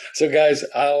go. So guys,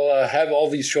 I'll have all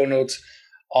these show notes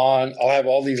I'll have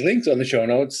all these links on the show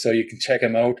notes so you can check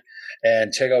them out,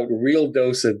 and check out Real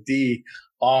Dose of D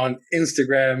on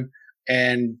Instagram,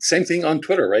 and same thing on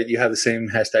Twitter, right? You have the same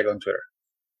hashtag on Twitter.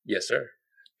 Yes, sir.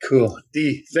 Cool.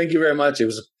 D, thank you very much. It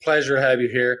was a pleasure to have you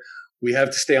here. We have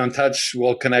to stay on touch.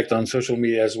 We'll connect on social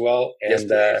media as well. And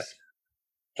yes,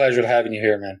 pleasure having you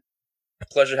here, man.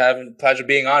 Pleasure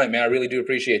being on it, man. I really do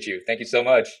appreciate you. Thank you so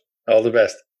much. All the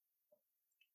best.